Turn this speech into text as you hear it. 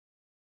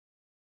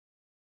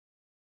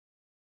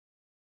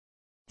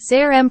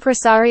Ser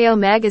Empresario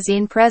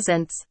magazine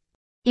presents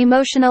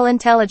Emotional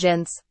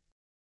Intelligence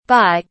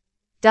by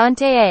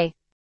Dante A.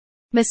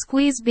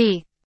 Múzquiz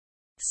B.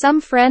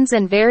 Some friends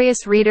and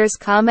various readers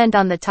comment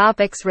on the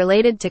topics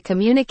related to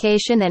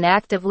communication and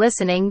active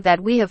listening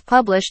that we have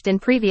published in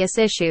previous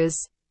issues.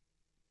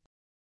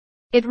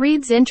 It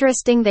reads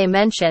interesting, they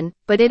mention,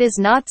 but it is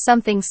not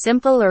something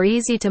simple or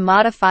easy to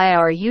modify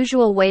our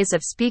usual ways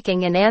of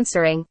speaking and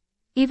answering.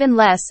 Even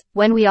less,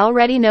 when we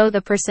already know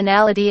the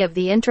personality of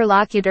the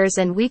interlocutors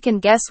and we can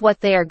guess what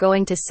they are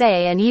going to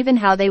say and even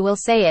how they will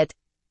say it.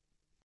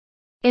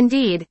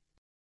 Indeed,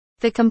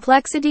 the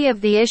complexity of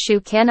the issue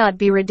cannot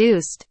be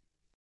reduced,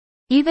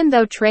 even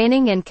though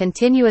training and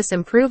continuous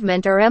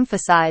improvement are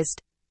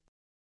emphasized.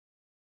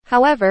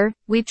 However,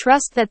 we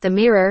trust that the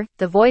mirror,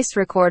 the voice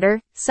recorder,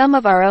 some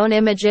of our own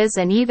images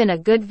and even a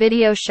good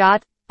video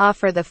shot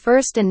offer the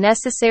first and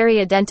necessary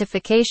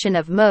identification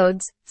of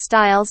modes,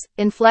 styles,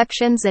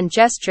 inflections and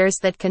gestures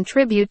that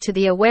contribute to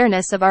the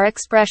awareness of our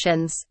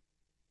expressions.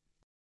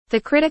 The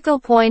critical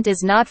point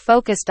is not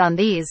focused on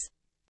these,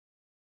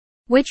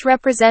 which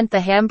represent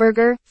the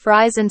hamburger,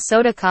 fries and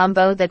soda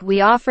combo that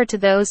we offer to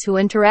those who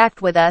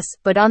interact with us,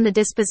 but on the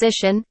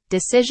disposition,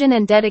 decision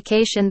and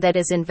dedication that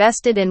is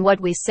invested in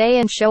what we say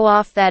and show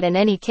off that in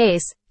any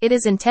case, it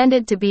is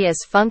intended to be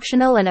as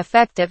functional and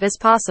effective as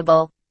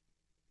possible.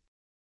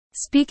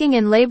 Speaking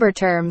in labor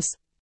terms,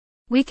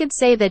 we could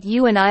say that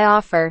you and I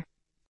offer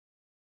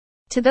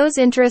to those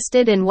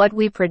interested in what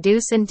we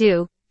produce and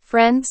do,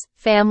 friends,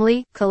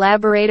 family,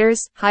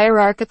 collaborators,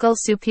 hierarchical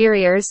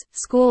superiors,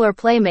 school or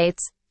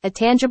playmates, a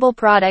tangible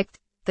product,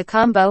 the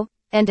combo,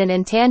 and an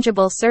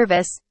intangible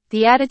service,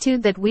 the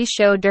attitude that we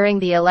show during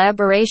the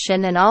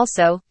elaboration and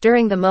also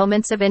during the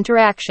moments of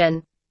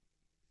interaction.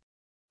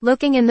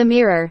 Looking in the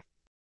mirror,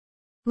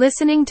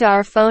 listening to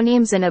our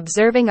phonemes and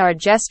observing our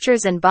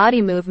gestures and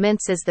body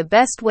movements is the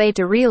best way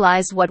to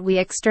realize what we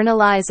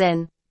externalize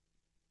in.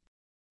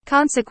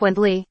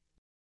 Consequently,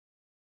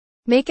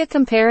 make a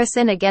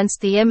comparison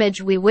against the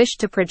image we wish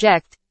to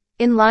project,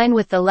 in line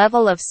with the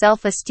level of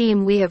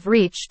self-esteem we have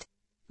reached,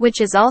 which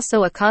is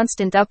also a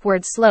constant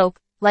upward slope,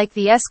 like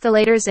the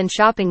escalators in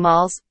shopping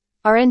malls.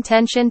 Our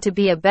intention to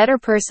be a better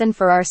person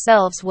for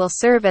ourselves will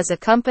serve as a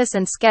compass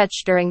and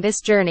sketch during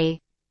this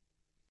journey.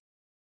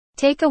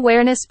 Take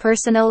awareness.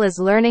 Personal is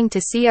learning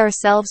to see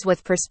ourselves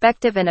with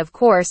perspective, and of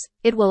course,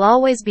 it will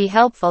always be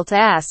helpful to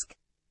ask,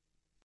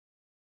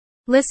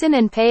 listen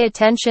and pay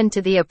attention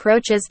to the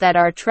approaches that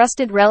our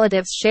trusted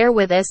relatives share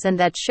with us and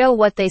that show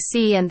what they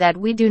see and that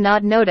we do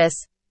not notice,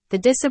 the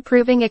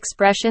disapproving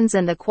expressions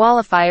and the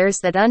qualifiers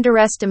that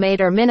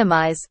underestimate or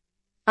minimize.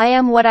 I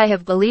am what I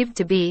have believed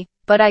to be,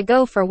 but I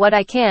go for what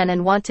I can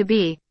and want to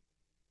be.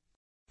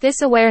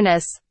 This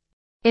awareness,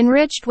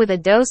 enriched with a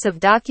dose of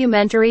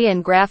documentary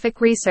and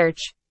graphic research,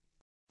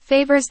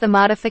 favors the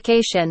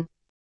modification,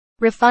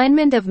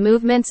 refinement of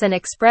movements and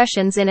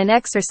expressions in an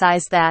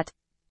exercise that,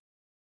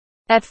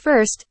 at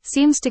first,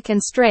 seems to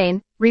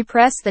constrain,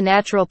 repress the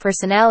natural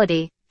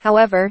personality.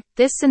 However,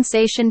 this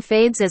sensation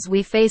fades as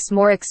we face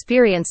more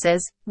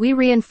experiences, we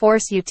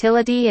reinforce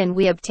utility and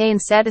we obtain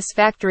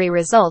satisfactory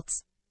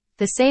results.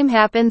 The same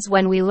happens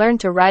when we learn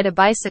to ride a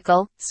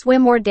bicycle,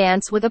 swim or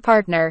dance with a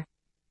partner.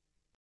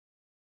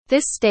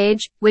 This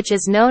stage, which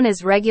is known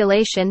as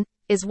regulation,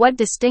 is what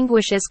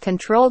distinguishes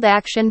controlled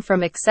action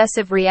from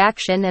excessive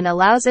reaction and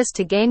allows us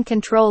to gain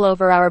control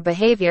over our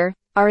behavior,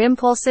 our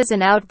impulses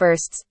and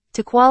outbursts,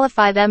 to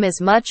qualify them as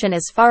much and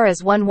as far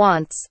as one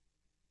wants.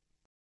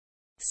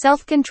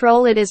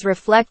 Self-control. It is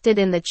reflected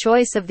in the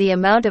choice of the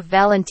amount of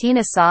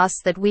Valentina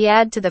sauce that we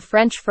add to the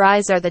French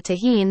fries or the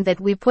tahini that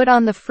we put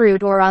on the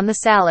fruit or on the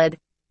salad,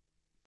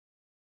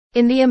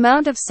 in the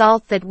amount of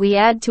salt that we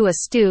add to a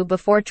stew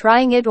before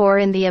trying it, or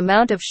in the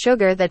amount of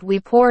sugar that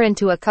we pour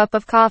into a cup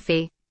of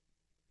coffee.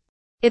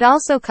 It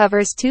also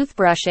covers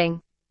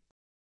toothbrushing,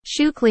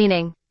 shoe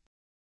cleaning,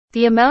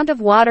 the amount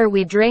of water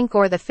we drink,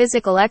 or the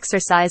physical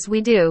exercise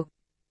we do.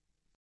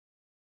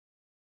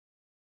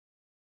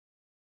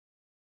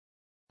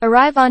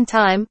 Arrive on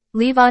time,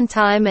 leave on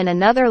time, and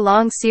another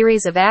long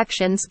series of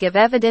actions give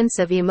evidence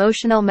of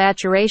emotional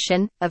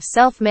maturation, of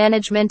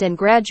self-management, and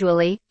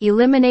gradually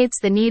eliminates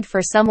the need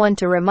for someone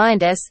to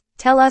remind us,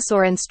 tell us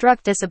or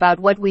instruct us about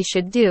what we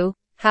should do,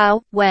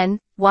 how, when,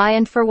 why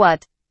and for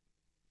what.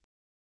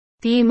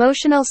 The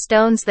emotional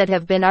stones that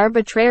have been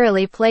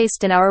arbitrarily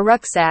placed in our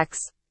rucksacks,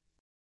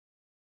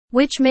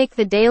 which make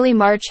the daily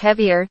march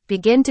heavier,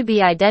 begin to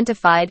be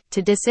identified,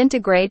 to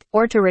disintegrate,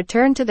 or to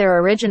return to their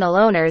original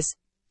owners.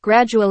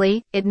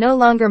 Gradually, it no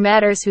longer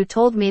matters who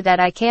told me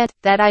that I can't,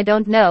 that I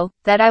don't know,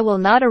 that I will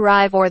not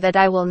arrive or that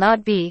I will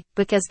not be,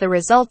 because the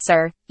results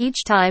are,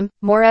 each time,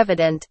 more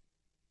evident.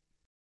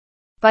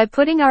 By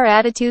putting our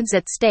attitudes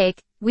at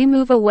stake, we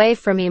move away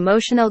from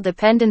emotional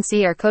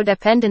dependency or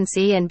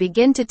codependency and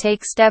begin to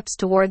take steps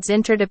towards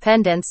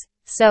interdependence.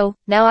 So,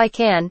 now I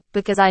can,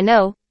 because I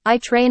know, I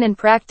train and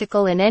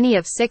practical in any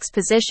of 6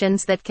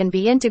 positions that can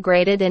be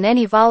integrated in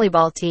any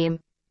volleyball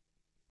team.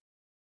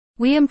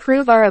 We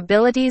improve our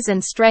abilities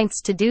and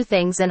strengths to do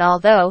things, and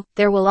although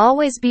there will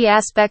always be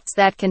aspects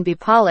that can be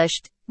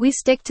polished, we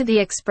stick to the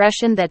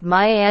expression that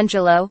Maya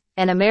Angelou,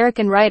 an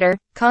American writer,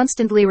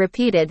 constantly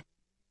repeated: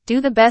 do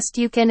the best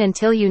you can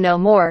until you know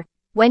more.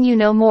 When you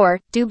know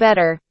more, do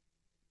better.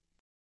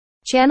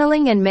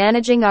 Channeling and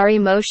managing our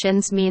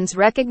emotions means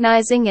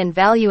recognizing and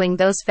valuing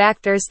those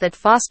factors that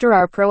foster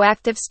our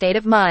proactive state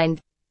of mind.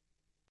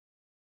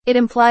 It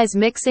implies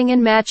mixing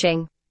and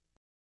matching.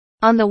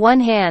 On the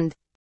one hand,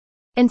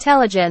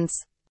 intelligence,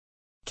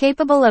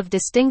 capable of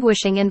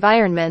distinguishing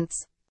environments,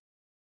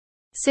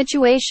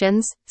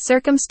 situations,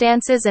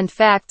 circumstances and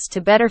facts to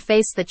better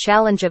face the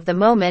challenge of the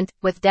moment,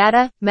 with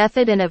data,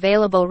 method and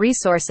available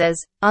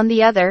resources. On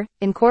the other,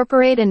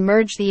 incorporate and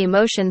merge the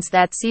emotions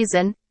that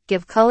season,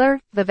 give color,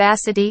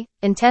 vivacity,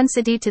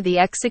 intensity to the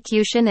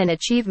execution and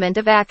achievement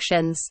of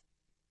actions.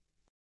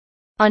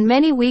 On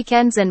many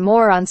weekends and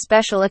more on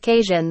special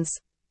occasions,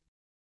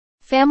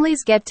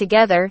 families get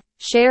together,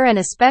 share and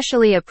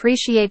especially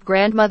appreciate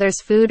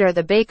grandmother's food or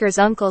the baker's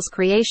uncle's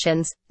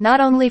creations, not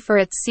only for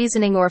its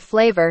seasoning or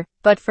flavor,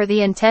 but for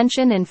the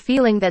intention and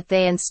feeling that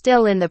they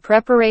instill in the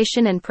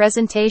preparation and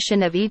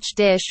presentation of each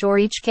dish or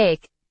each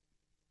cake.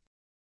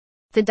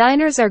 The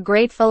diners are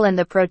grateful and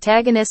the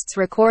protagonists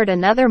record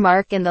another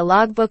mark in the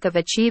logbook of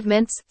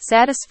achievements,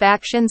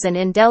 satisfactions and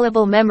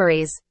indelible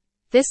memories.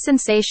 This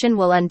sensation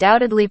will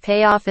undoubtedly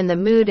pay off in the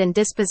mood and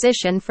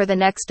disposition for the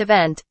next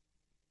event.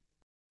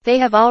 They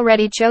have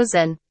already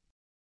chosen.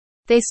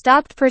 They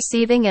stopped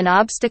perceiving an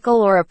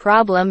obstacle or a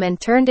problem and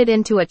turned it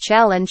into a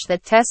challenge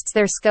that tests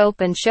their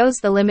scope and shows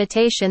the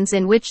limitations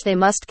in which they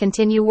must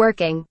continue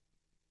working.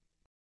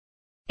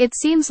 It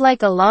seems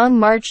like a long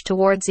march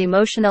towards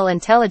emotional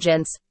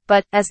intelligence,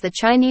 but, as the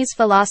Chinese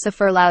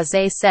philosopher Lao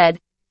Tzu said,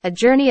 a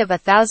journey of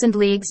 1,000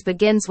 leagues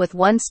begins with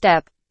one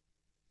step.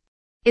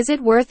 Is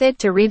it worth it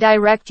to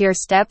redirect your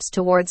steps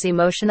towards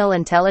emotional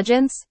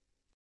intelligence?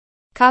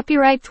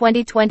 Copyright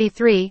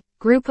 2023,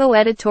 Grupo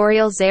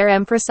Editorial Zer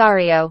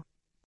Empresario.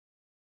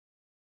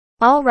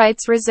 All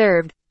rights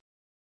reserved.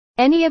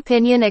 Any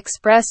opinion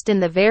expressed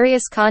in the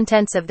various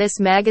contents of this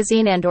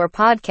magazine and/or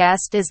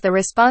podcast is the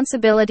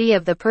responsibility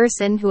of the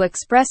person who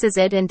expresses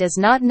it and does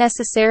not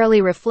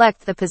necessarily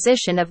reflect the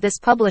position of this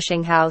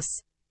publishing house.